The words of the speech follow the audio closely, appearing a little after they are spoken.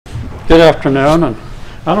Good afternoon, and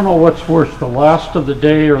I don't know what's worse, the last of the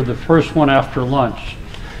day or the first one after lunch.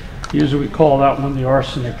 Usually we call that one the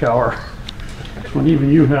arsenic hour. It's when even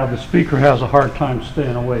the speaker has a hard time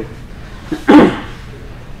staying awake.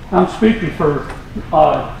 I'm speaking for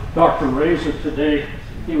Dr. Reza today.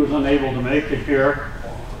 He was unable to make it here.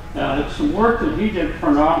 And it's some work that he did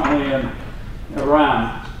predominantly in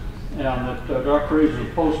Iran. And that Dr. Reza is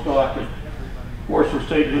a postdoc at Warsaw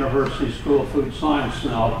State University School of Food Science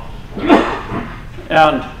now.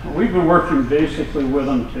 And we've been working basically with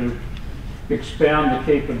him to expand the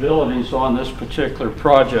capabilities on this particular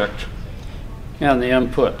project and the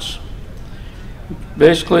inputs.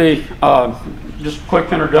 Basically, just a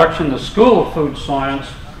quick introduction, the School of Food Science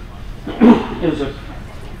is a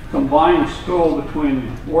combined school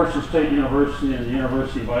between Warsaw State University and the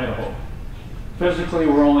University of Idaho. Physically,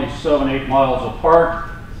 we're only 7-8 miles apart,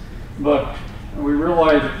 but we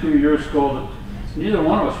realized a few years ago that neither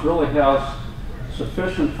one of us really has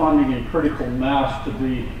sufficient funding and critical mass to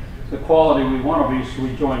be the quality we want to be, so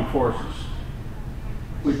we join forces.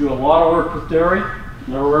 We do a lot of work with dairy,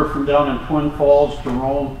 everywhere from down in Twin Falls to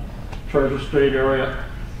Rome, Treasure State area,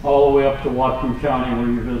 all the way up to Whatcom County,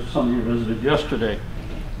 where some of you visited yesterday.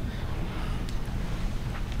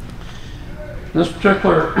 This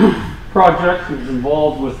particular project is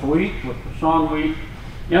involved with wheat, with Bashan wheat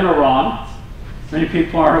in Iran. Many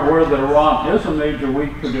people aren't aware that Iran is a major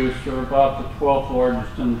wheat producer, about the 12th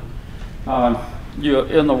largest in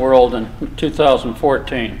the world in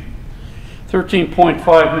 2014.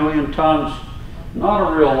 13.5 million tons, not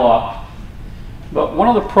a real lot. But one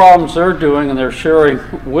of the problems they're doing, and they're sharing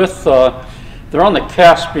with, they're on the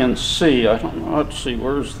Caspian Sea. I don't know, let's see,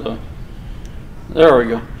 where's there we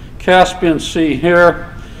go. Caspian Sea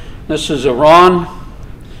here. This is Iran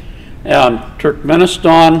and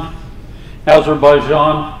Turkmenistan,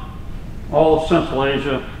 Azerbaijan, all of Central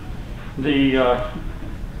Asia, the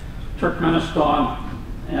Turkmenistan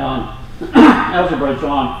and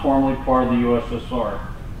Azerbaijan, formerly part of the USSR.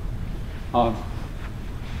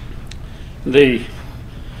 The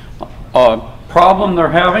problem they're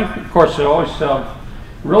having, of course, they always have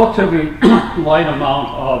relatively light amount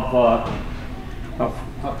of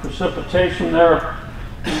precipitation there.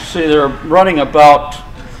 You see they're running about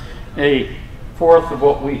a fourth of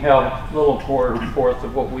what we have, a little fourth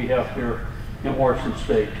of what we have here in Washington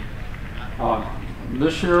State.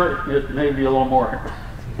 This year it may be a little more.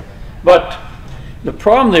 But the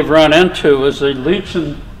problem they've run into is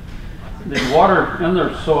the water in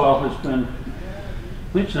their soil has been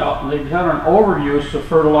leaching out, and they've had an overuse of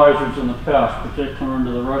fertilizers in the past, particularly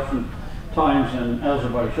under the Russian times in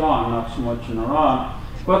Azerbaijan, not so much in Iran.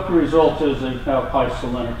 But the result is they have high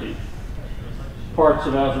salinity. Parts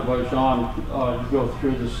of Azerbaijan go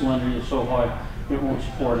through the salinity is so high it won't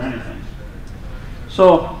support anything.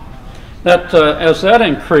 So that as that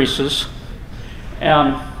increases,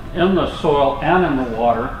 and in the soil and in the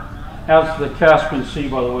water, as the Caspian Sea,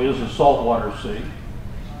 by the way, is a saltwater sea,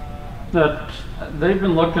 that they've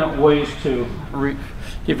been looking at ways to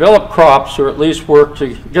develop crops, or at least work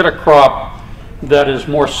to get a crop that is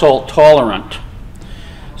more salt tolerant.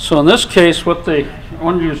 So in this case, what they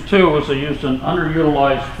want to use too is they used an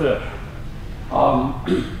underutilized fish.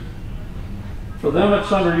 For them it's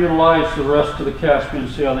underutilized, the rest of the Caspian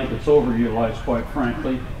Sea I think it's overutilized, quite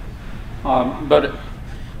frankly. But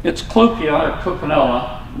it's Clupea, or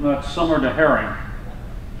Clupanella, and that's similar to herring.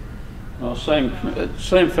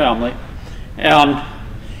 Same family. And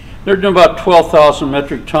they're doing about 12,000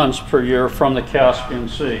 metric tons per year from the Caspian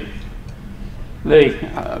Sea. They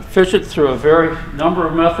fish it through a number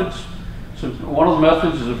of methods. So one of the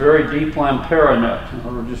methods is a very deep lampera net,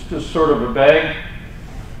 or just sort of a bag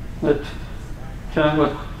that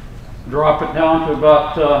can drop it down to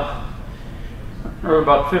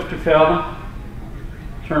about 50 fathom,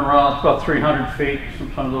 turn around, it's about 300 feet,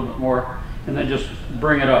 sometimes a little bit more, and then just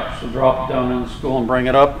bring it up. So drop it down in the school and bring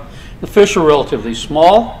it up. The fish are relatively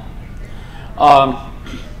small.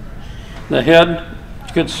 The head,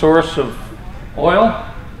 good source of oil,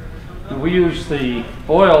 and we use the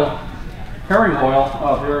oil, herring oil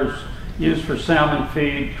out here is used for salmon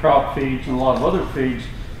feed, trout feeds, and a lot of other feeds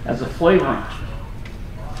as a flavorant.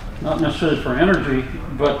 Not necessarily for energy,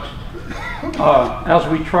 but as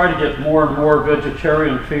we try to get more and more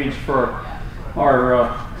vegetarian feeds for our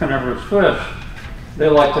carnivorous fish, they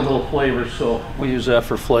like the little flavor, so we use that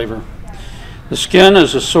for flavor. The skin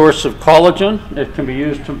is a source of collagen. It can be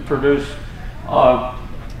used to produce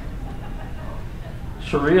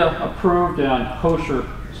Sharia approved and kosher,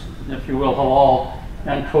 if you will, halal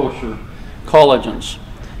and kosher collagens.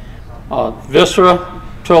 Viscera,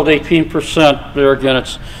 12 to 18%. There again,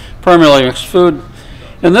 it's primarily mixed food.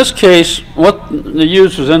 In this case, what they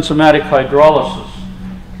used was enzymatic hydrolysis.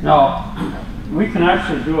 Now, we can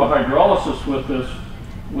actually do a hydrolysis with this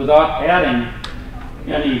without adding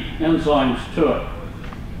any enzymes to it.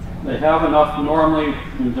 They have enough normally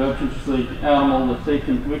indigenous to the animal that we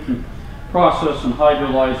can process and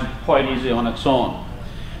hydrolyze it quite easy on its own.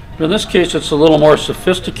 But in this case, it's a little more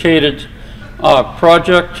sophisticated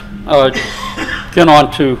project. Get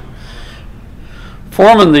on to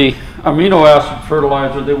forming the amino acid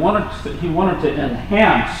fertilizer. He wanted to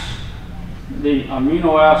enhance the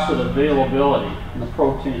amino acid availability and the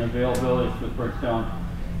protein availability for the breakdown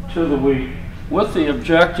to the wheat, with the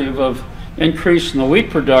objective of increasing the wheat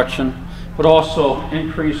production, but also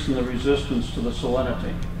increasing the resistance to the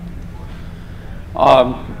salinity.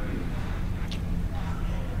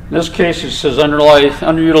 In this case, it says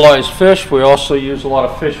underutilized fish. We also use a lot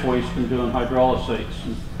of fish waste in doing hydrolysates.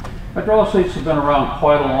 And hydrolysates have been around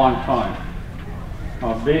quite a long time.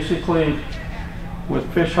 Basically,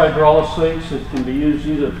 with fish hydrolysates, it can be used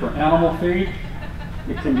either for animal feed,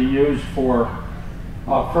 it can be used for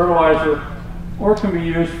fertilizer, or it can be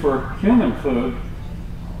used for human food.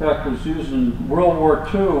 In fact, it was used in World War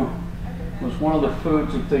II. Was one of the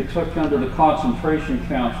foods that they took into the concentration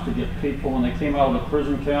camps to get people when they came out of the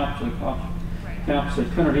prison camps. They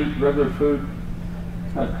couldn't eat regular food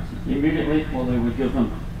immediately. Well, they would give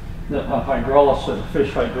them a hydrolysate, a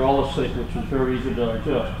fish hydrolysate, which was very easy to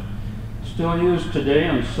digest. Still used today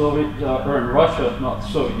in Soviet or in Russia, not the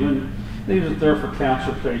Soviet Union. They use it there for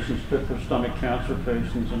cancer patients, particularly stomach cancer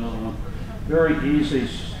patients, another one. Very easy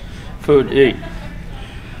food to eat.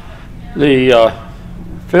 The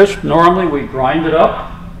fish, normally we grind it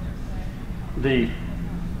up. Get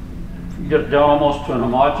it down almost to an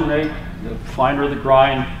homogenate. The finer the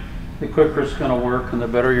grind, the quicker it's going to work and the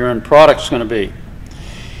better your end product's going to be.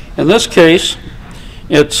 In this case,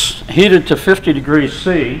 it's heated to 50 degrees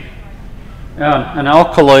C, and an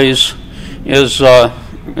alkylase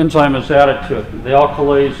enzyme is added to it. The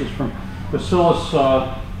alkylase is from Bacillus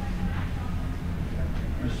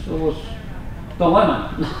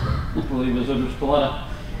stalina, I believe is stalina,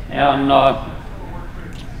 and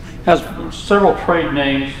has several trade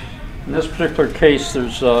names. In this particular case,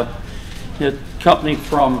 there's a company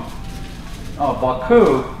from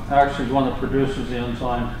Baku, actually is one that produces the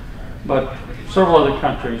enzyme, but several other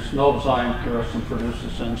countries, Novozyme, Harrison, produces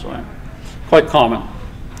this enzyme. Quite common.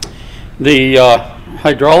 The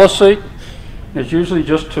hydrolysate is usually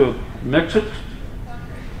just to mix it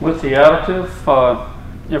with the additive.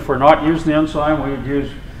 If we're not using the enzyme, we would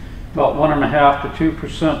use about 1.5 to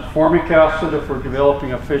 2% formic acid if we're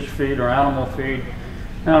developing a fish feed or animal feed,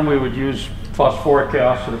 and we would use phosphoric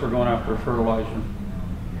acid if we're going after a fertilizer.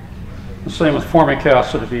 The same with formic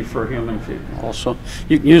acid to be for human feed also.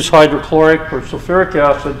 You can use hydrochloric or sulfuric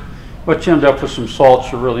acid, but you end up with some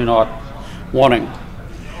salts you're really not wanting.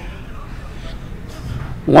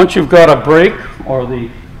 Once you've got a break, or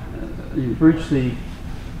you've reached the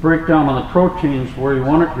breakdown on the proteins where you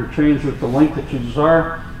want it, you're changed with the length that you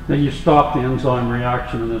desire, then you stop the enzyme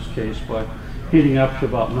reaction in this case by heating up to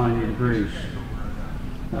about 90 degrees.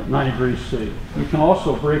 90 degrees C. You can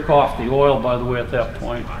also break off the oil, by the way, at that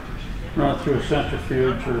point. Run it through a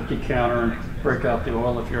centrifuge or a decanter and break out the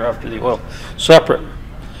oil if you're after the oil separate.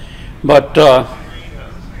 But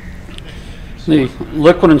the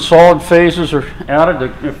liquid and solid phases are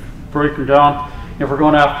added if breaking down. If we're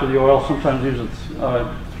going after the oil, sometimes use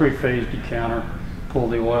a three-phase decanter, pull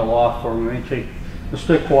the oil off, or we may take the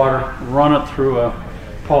stick water, run it through a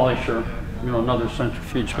polisher, another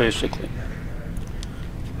centrifuge basically.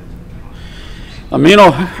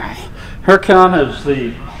 Amino Hercon is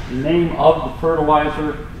the name of the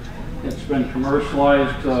fertilizer. It's been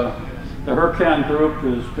commercialized. The Hercon group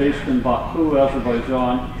is based in Baku,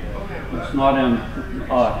 Azerbaijan. It's not in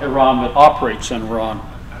Iran, but operates in Iran.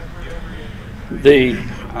 The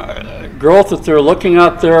growth that they're looking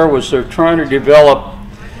at there was they're trying to develop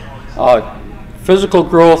physical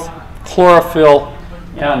growth, chlorophyll,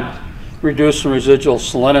 and reduce the residual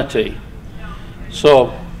salinity.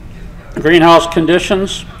 So greenhouse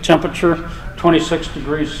conditions, temperature 26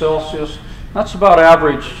 degrees Celsius. That's about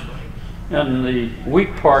average in the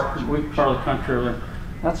wheat part of the country.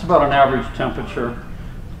 That's about an average temperature.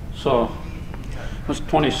 So that's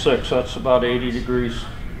 26, that's about 80 degrees,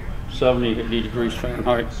 70, 80 degrees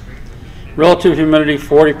Fahrenheit. Relative humidity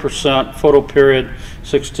 40%, photo period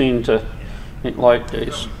 16 to 8 light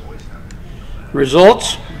days.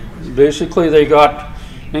 Results, basically they got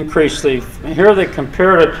increased. Here they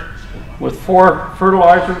compared it with 4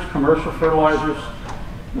 fertilizers, commercial fertilizers.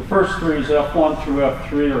 The first 3 is F1 through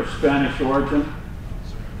F3 are Spanish origin.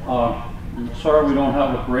 I'm sorry we don't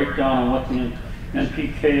have a breakdown on what the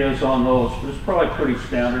NPK is on those. It's probably pretty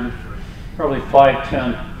standard, probably 5,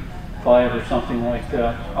 10, 5 or something like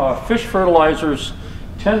that. Fish fertilizers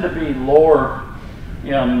tend to be lower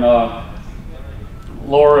in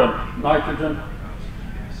nitrogen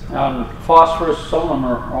and phosphorus. Some of them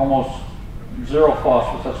are almost zero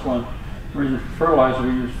phosphorus. That's one reason for fertilizer we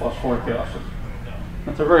use phosphoric acid.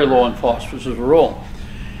 But they're very low in phosphorus as a rule.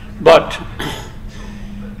 But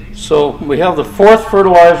so we have the fourth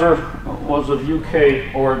fertilizer was of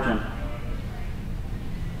UK origin.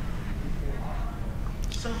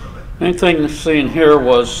 Main thing to see in here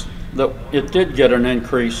was that it did get an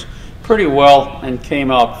increase pretty well and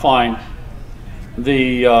came out fine.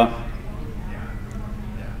 The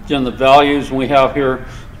again, the values we have here,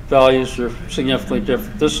 values are significantly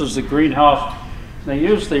different. This is the greenhouse.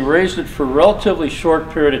 They raised it for a relatively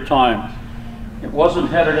short period of time. It wasn't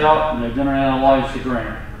headed out, and they didn't analyze the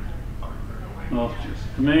grain. Well,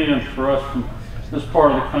 to me and for us from this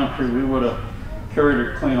part of the country, we would have carried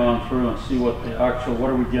it clean on through and see what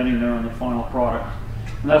are we getting there in the final product.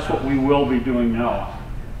 And that's what we will be doing now.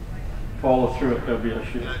 Follow through at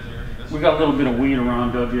WSU. We got a little bit of wheat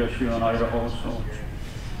around WSU in Idaho, so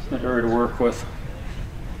it's a good area to work with.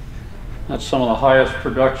 That's some of the highest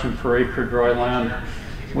production per acre dry land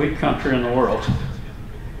wheat country in the world.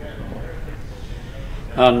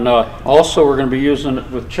 And also we're going to be using it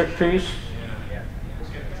with chickpeas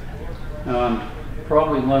and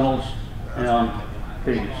probably lentils and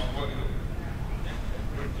peas.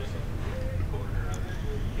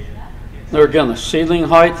 There again, the seedling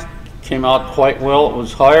height came out quite well. It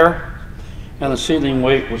was higher, and the seedling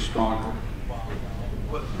weight was stronger.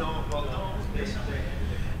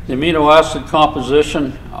 The amino acid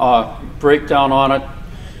composition breakdown on it,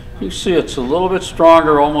 you see it's a little bit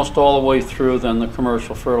stronger almost all the way through than the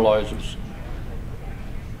commercial fertilizers.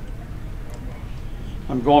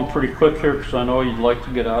 I'm going pretty quick here because I know you'd like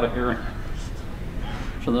to get out of here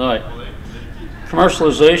for the night.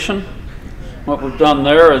 Commercialization, what we've done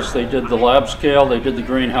there is they did the lab scale, they did the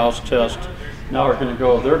greenhouse test. Now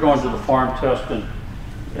they're going to the farm test in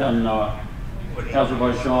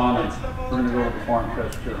Azerbaijan, and we're going to go to the farm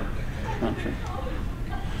test here in the country.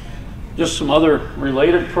 Just some other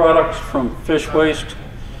related products from fish waste.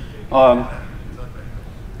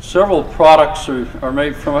 Several products are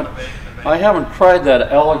made from it. I haven't tried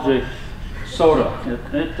that algae soda.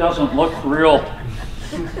 It doesn't look real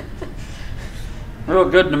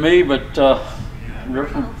good to me, but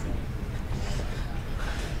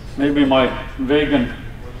maybe my vegan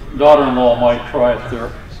daughter-in-law might try it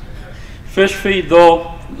there. Fish feed,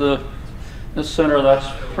 though, this center, that's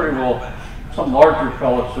pretty well some larger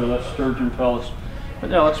pellets there, that's sturgeon pellets.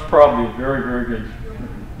 But yeah, that's probably a very, very good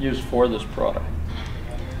use for this product.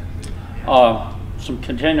 Some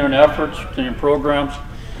continuing efforts, continuing programs.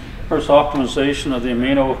 First, optimization of the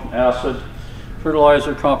amino acid,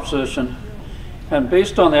 fertilizer composition, and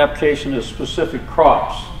based on the application of specific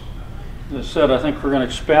crops. As I said, I think we're going to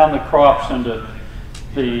expand the crops into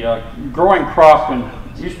the growing crop in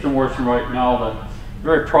eastern Western right now. The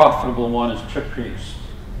very profitable one is chickpeas,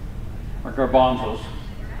 or garbanzos.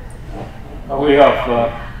 We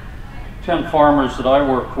have 10 farmers that I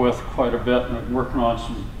work with quite a bit, and I'm working on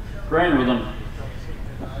some grain with them.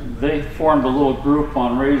 They formed a little group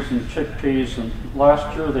on raising chickpeas, and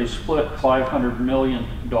last year they split $500 million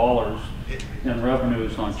in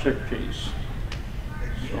revenues on chickpeas.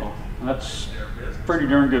 So that's pretty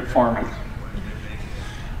darn good farming.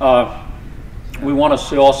 We want to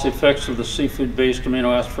see also the effects of the seafood-based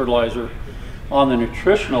amino acid fertilizer on the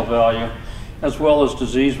nutritional value, as well as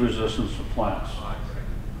disease resistance of plants.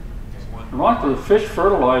 Ironically, the fish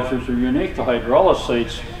fertilizers are unique to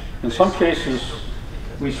hydrolysates. In some cases,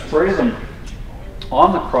 we spray them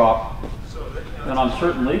on the crop, and on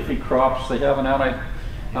certain leafy crops, they have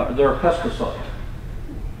they're a pesticide.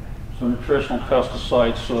 So nutritional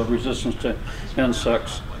pesticides, so resistance to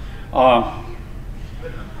insects.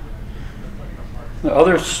 The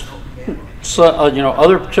others,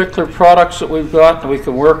 other particular products that we've got that we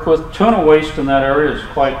can work with. Tuna waste in that area is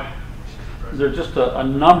there's just a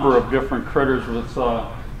number of different critters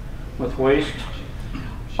with waste.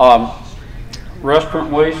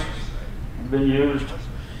 Restaurant waste have been used.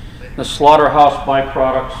 The slaughterhouse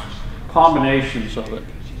byproducts, combinations of it.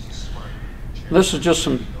 This is just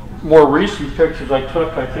some more recent pictures I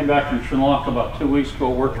took. I came back from Sri Lanka about 2 weeks ago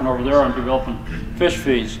working over there on developing fish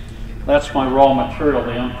feeds. That's my raw material,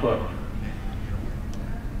 the input.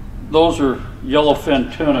 Those are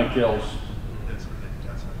yellowfin tuna gills.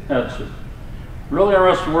 That's really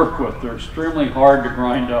interesting to work with. They're extremely hard to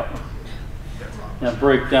grind up and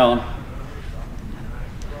break down.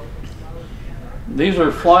 These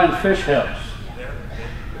are flying fish heads.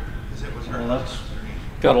 Well, that's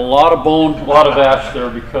got a lot of bone, a lot of ash there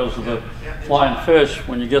because of the flying fish.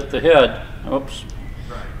 When you get the head, oops,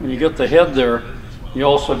 when you get the head there, you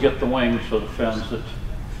also get the wings or the fins that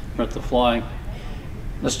are at the flying.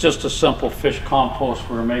 It's just a simple fish compost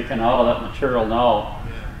we're making out of that material now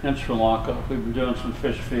in Sri Lanka. We've been doing some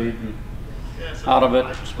fish feed and out of it.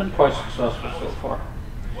 It's been quite successful so far.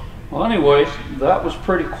 Well, anyway, that was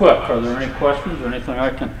pretty quick. Are there any questions or anything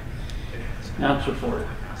I can answer for you?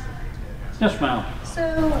 Yes, ma'am.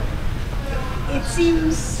 So it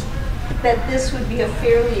seems that this would be a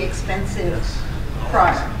fairly expensive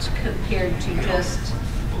product compared to just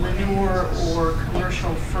manure or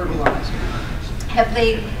commercial fertilizer. Have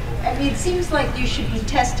they, I mean, it seems like you should be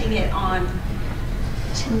testing it on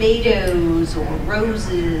tomatoes or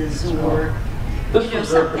roses or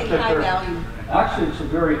something high value. Actually, it's a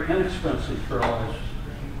very inexpensive fertilizer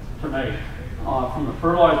to make. From the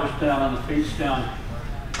fertilizer stand and the feed stand,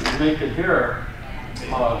 you make it here.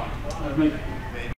 I make